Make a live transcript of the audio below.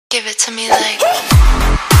Give it to me like.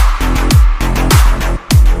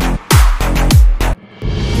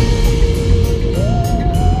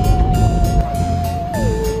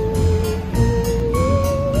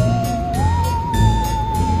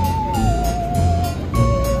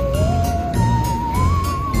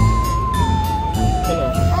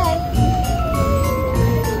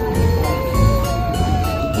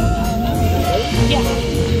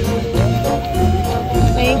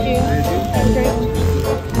 Thank you. That's great.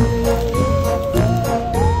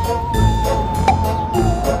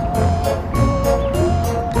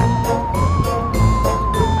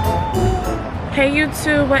 Hey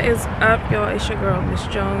YouTube, what is up, y'all? It's your girl Miss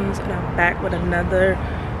Jones, and I'm back with another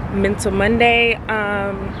Mental Monday.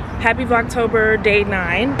 Happy Vlogtober day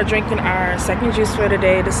 9. We're drinking our second juice for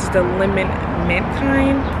today. This is the lemon mint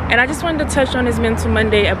kind, and I just wanted to touch on this Mental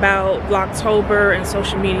Monday about Vlogtober and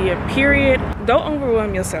social media, period. Don't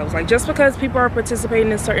overwhelm yourselves. Like, just because people are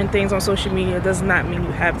participating in certain things on social media does not mean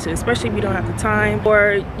you have to, especially if you don't have the time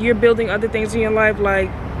or you're building other things in your life. Like,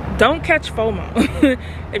 don't catch FOMO.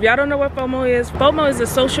 If y'all don't know what FOMO is a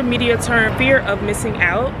social media term, fear of missing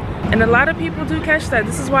out. And a lot of people do catch that.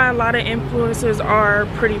 This is why a lot of influencers are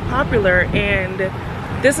pretty popular, and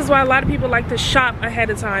this is why a lot of people like to shop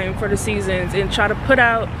ahead of time for the seasons and try to put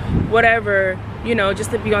out whatever, you know,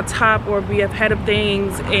 just to be on top or be ahead of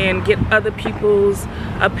things and get other people's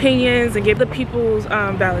opinions and get other people's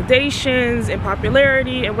validations and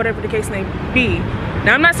popularity and whatever the case may be.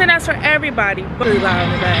 Now, I'm not saying that's for everybody, but really loud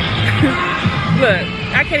in the back.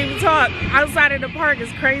 Look, I can't even talk. Outside of the park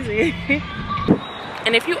is crazy.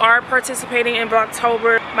 And if you are participating in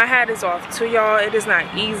Vlogtober, my hat is off to y'all. It is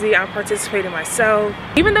not easy. I'm participating myself.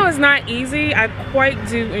 Even though it's not easy, I quite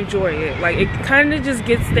do enjoy it. Like, it kind of just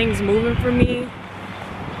gets things moving for me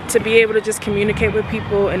to be able to just communicate with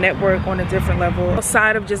people and network on a different level.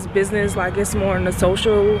 Outside of just business, like, it's more on the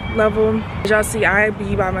social level. As y'all see, I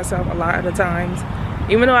be by myself a lot of the times.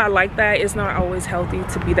 Even though I like that, it's not always healthy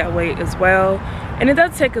to be that way as well. And it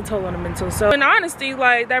does take a toll on the mental. So in honesty,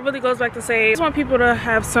 like, that really goes back to say, I just want people to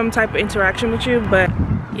have some type of interaction with you. But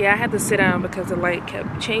yeah, I had to sit down because the light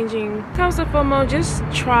kept changing. When it comes to FOMO, just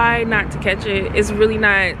try not to catch it. It's really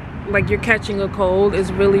not like you're catching a cold.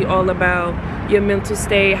 It's really all about your mental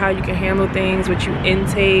state, how you can handle things, what you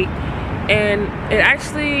intake. And it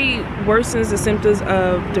actually worsens the symptoms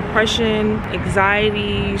of depression,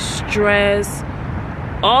 anxiety, stress,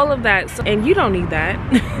 all of that. And you don't need that.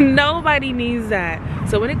 Nobody needs that.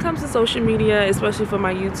 So when it comes to social media, especially for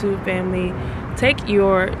my YouTube family, take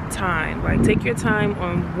your time. Like, take your time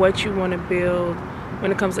on what you want to build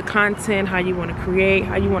when it comes to content, how you want to create,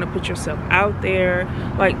 how you want to put yourself out there.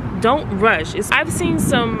 Like, don't rush. I've seen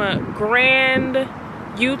some grand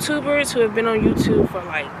YouTubers who have been on YouTube for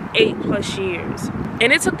like 8+ years,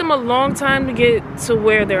 and it took them a long time to get to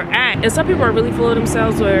where they're at. And some people are really full of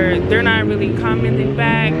themselves where they're not really commenting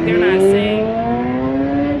back, they're not saying,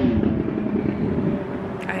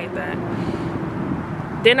 I hate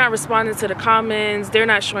that, they're not responding to the comments, they're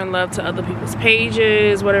not showing love to other people's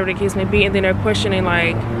pages, whatever the case may be. And then they're questioning,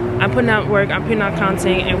 like, I'm putting out work, I'm putting out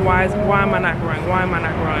content, and why am I not growing? Why am I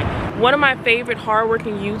not growing? One of my favorite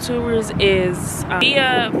hardworking YouTubers is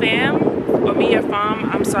Mia Fam.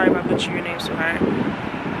 I'm sorry if I butchered your name so hard.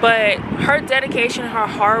 But her dedication, her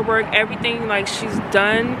hard work, everything, like, she's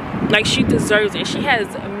done, like, she deserves it. She has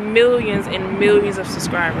millions and millions of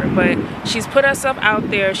subscribers, but she's put herself out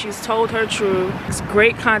there. She's told her truth. It's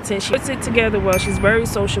great content. She puts it together well. She's very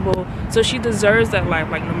sociable, so she deserves that life,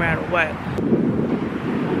 like, no matter what.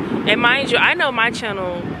 And mind you, I know my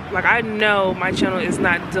channel is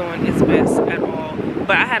not doing its best at all.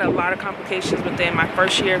 But I had a lot of complications within my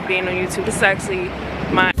first year of being on YouTube. This is actually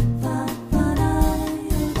my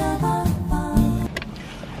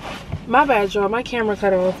bad, y'all. My camera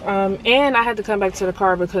cut off. And I had to come back to the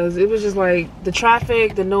car because it was just like the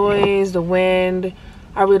traffic, the noise, the wind.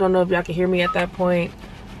 I really don't know if y'all can hear me at that point.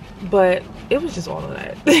 But it was just all of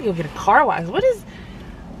that. Go get a car wash. What is...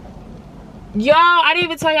 Y'all, I didn't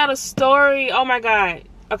even tell y'all the story. Oh my god.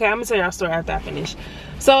 Okay, I'm gonna tell y'all a story after I finish.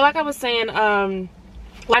 So, like I was saying,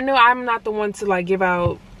 I know I'm not the one to, like, give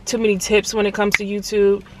out too many tips when it comes to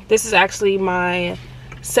YouTube. This is actually my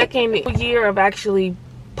second year of actually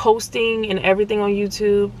posting and everything on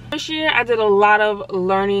YouTube. This year I did a lot of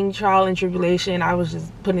learning, trial and tribulation. I was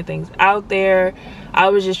just putting things out there. I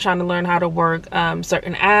was just trying to learn how to work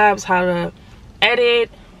certain apps, how to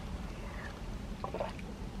edit.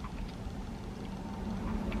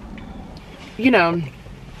 You know,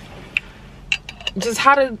 just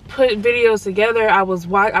how to put videos together. I was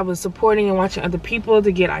supporting and watching other people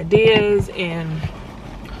to get ideas and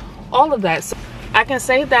all of that. So I I can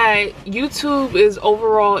say that YouTube is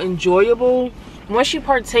overall enjoyable once you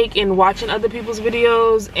partake in watching other people's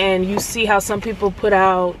videos and you see how some people put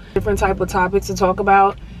out different type of topics to talk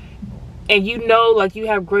about, and you know, like, you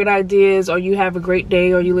have great ideas, or you have a great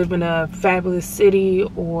day, or you live in a fabulous city,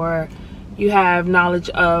 or you have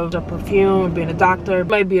knowledge of a perfume, being a doctor, you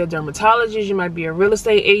might be a dermatologist, you might be a real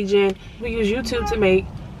estate agent. We use YouTube to make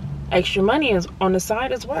extra money on the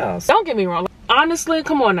side as well. So don't get me wrong, honestly,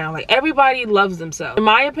 come on now, like, everybody loves themselves. In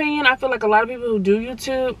my opinion, I feel like a lot of people who do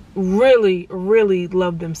YouTube really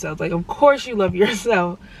love themselves. Like, of course you love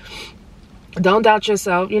yourself. Don't doubt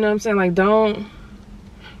yourself, you know what I'm saying? Like,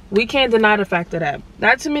 we can't deny the fact of that.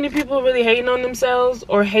 Not too many people really hating on themselves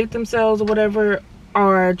or hate themselves or whatever,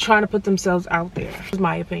 are trying to put themselves out there. That's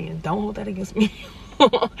my opinion. Don't hold that against me.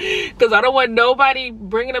 Because I don't want nobody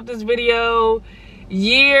bringing up this video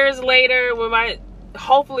years later when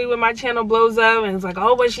hopefully when my channel blows up and it's like,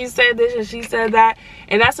 oh, but she said this and she said that.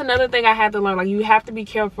 And that's another thing I had to learn. Like, you have to be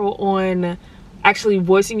careful on actually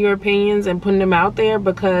voicing your opinions and putting them out there,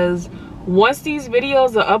 because once these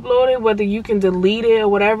videos are uploaded, whether you can delete it or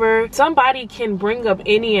whatever, somebody can bring up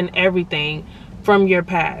any and everything from your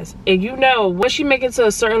past. And you know, once you make it to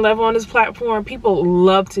a certain level on this platform, people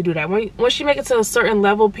love to do that. Once you make it to a certain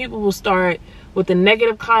level, people will start with the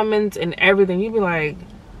negative comments and everything. You'd be like,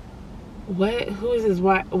 what? Who is this?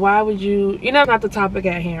 Why would you? You know, not the topic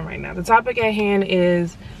at hand right now. The topic at hand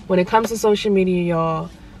is, when it comes to social media, y'all,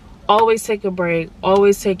 always take a break.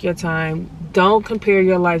 Always take your time. Don't compare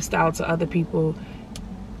your lifestyle to other people.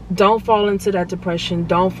 Don't fall into that depression.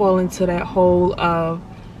 Don't fall into that hole of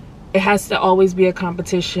it has to always be a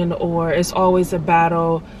competition, or it's always a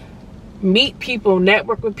battle. Meet people,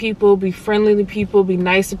 network with people, be friendly to people, be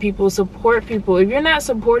nice to people, support people. If you're not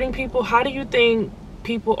supporting people, how do you think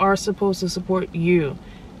people are supposed to support you?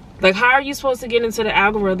 Like, how are you supposed to get into the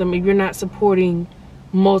algorithm if you're not supporting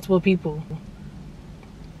multiple people?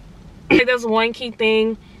 That's one key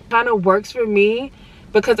thing. Kind of works for me,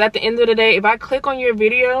 because at the end of the day, if I click on your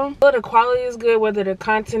video, whether the quality is good, whether the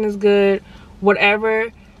content is good,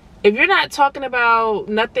 whatever, if you're not talking about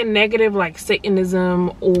nothing negative like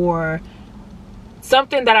Satanism or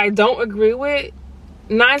something that I don't agree with,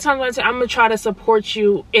 9 times out of 10, I'm gonna try to support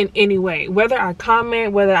you in any way. Whether I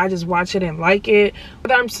comment, whether I just watch it and like it,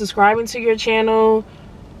 whether I'm subscribing to your channel,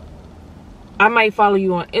 I might follow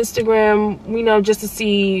you on Instagram, you know, just to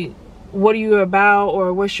see what are you about,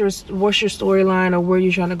 or what's your storyline, or where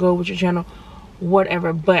you're trying to go with your channel,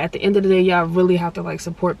 whatever. But at the end of the day, y'all really have to, like,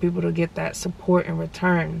 support people to get that support in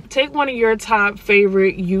return. Take one of your top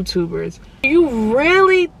favorite YouTubers. Do you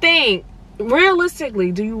really think,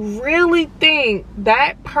 realistically, do you really think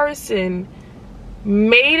that person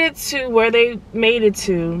made it to where they made it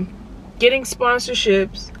to, getting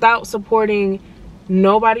sponsorships without supporting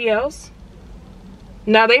nobody else?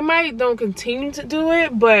 Now, they might don't continue to do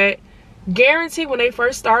it, but guarantee when they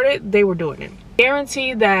first started, they were doing it.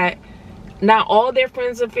 Guarantee that not all their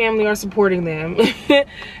friends and family are supporting them.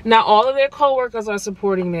 Not all of their co-workers are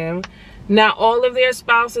supporting them. Not all of their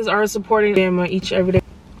spouses are supporting them on each every day.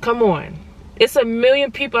 Come on. It's a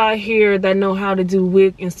million people out here that know how to do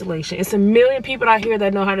wig installation. It's a million people out here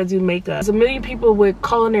that know how to do makeup. It's a million people with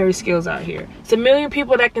culinary skills out here. It's a million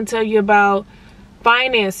people that can tell you about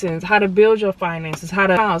finances, how to build your finances, how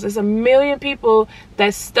to house. It's a million people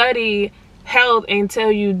that study health and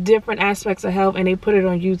tell you different aspects of health, and they put it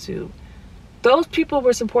on YouTube. Those people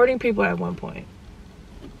were supporting people at one point.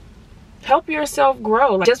 Help yourself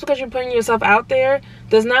grow. Like, just because you're putting yourself out there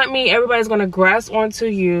does not mean everybody's going to grasp onto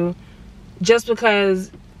you just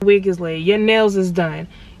because your wig is laid, your nails is done,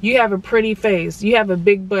 you have a pretty face, you have a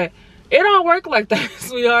big butt. It don't work like that,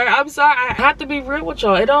 sweetheart. I'm sorry, I have to be real with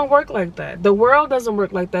y'all. It don't work like that. The world doesn't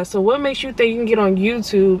work like that. So what makes you think you can get on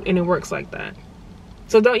YouTube and it works like that?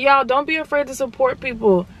 So don't be afraid to support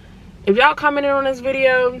people. If y'all commented on this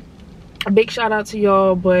video, a big shout out to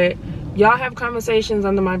y'all. But y'all have conversations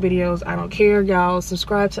under my videos. I don't care. Y'all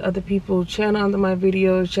subscribe to other people's channel under my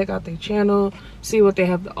videos. Check out their channel. See what they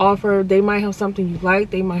have to offer. They might have something you like.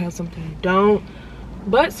 They might have something you don't.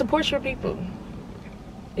 But support your people.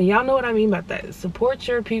 And y'all know what I mean by that. Support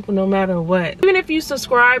your people no matter what. Even if you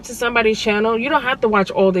subscribe to somebody's channel, you don't have to watch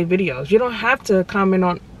all their videos. You don't have to comment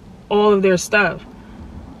on all of their stuff.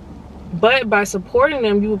 But by supporting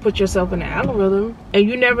them, you will put yourself in the algorithm. And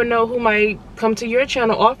you never know who might come to your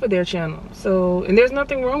channel off of their channel. So, and there's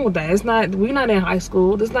nothing wrong with that. It's not, we're not in high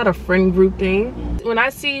school. This is not a friend group thing. When I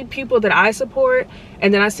see people that I support,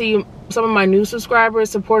 and then I see some of my new subscribers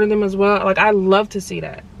supporting them as well, like, I love to see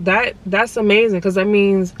that. That's amazing, because that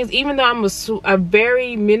means, even though I'm a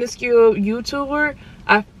very minuscule YouTuber,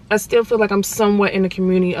 I still feel like I'm somewhat in the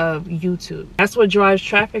community of YouTube. That's what drives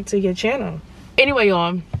traffic to your channel. Anyway,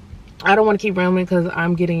 y'all, I don't want to keep rambling because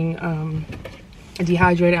I'm getting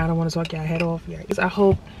dehydrated. I don't want to talk y'all head off yet. I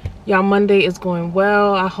hope y'all Monday is going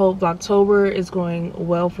well. I hope Vlogtober is going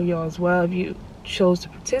well for y'all as well if you chose to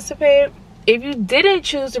participate. If you didn't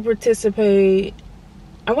choose to participate,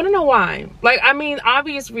 I want to know why. Like, I mean,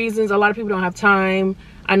 obvious reasons. A lot of people don't have time.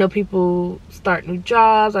 I know people start new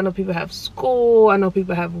jobs. I know people have school. I know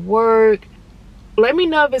people have work. Let me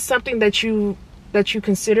know if it's something that you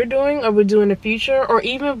consider doing or would do in the future, or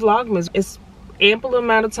even Vlogmas. It's ample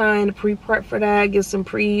amount of time to pre-prep for that, get some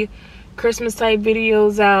pre-Christmas type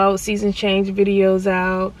videos out, season change videos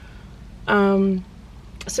out.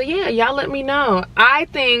 So yeah, y'all let me know. I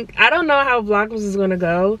don't know how Vlogmas is gonna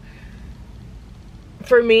go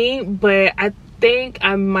for me, but I think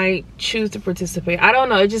I might choose to participate. I don't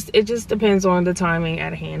know, it just depends on the timing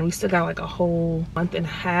at hand. We still got like a whole month and a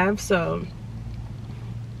half, so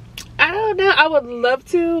I don't know. I would love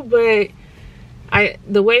to, but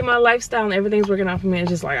the way my lifestyle and everything's working out for me, it's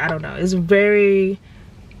just like, I don't know. It's very,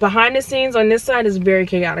 behind the scenes on this side is very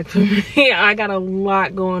chaotic for me. I got a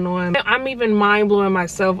lot going on. I'm even mind-blowing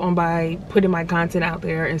myself by putting my content out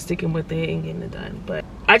there and sticking with it and getting it done. But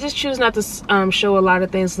I just choose not to show a lot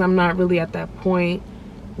of things because I'm not really at that point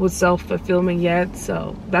with self-fulfillment yet.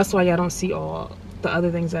 So that's why y'all don't see all the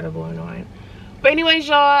other things that are going on. But anyways,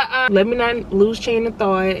 y'all, let me not lose chain of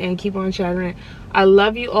thought and keep on chattering. I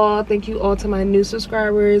love you all. Thank you all to my new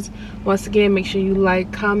subscribers. Once again, make sure you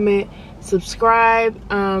like, comment, subscribe.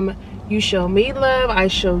 You show me love, I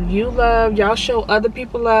show you love. Y'all show other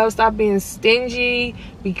people love. Stop being stingy,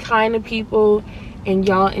 be kind to people, and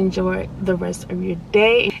y'all enjoy the rest of your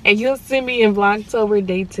day. And you'll see me in Vlogtober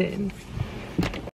day 10.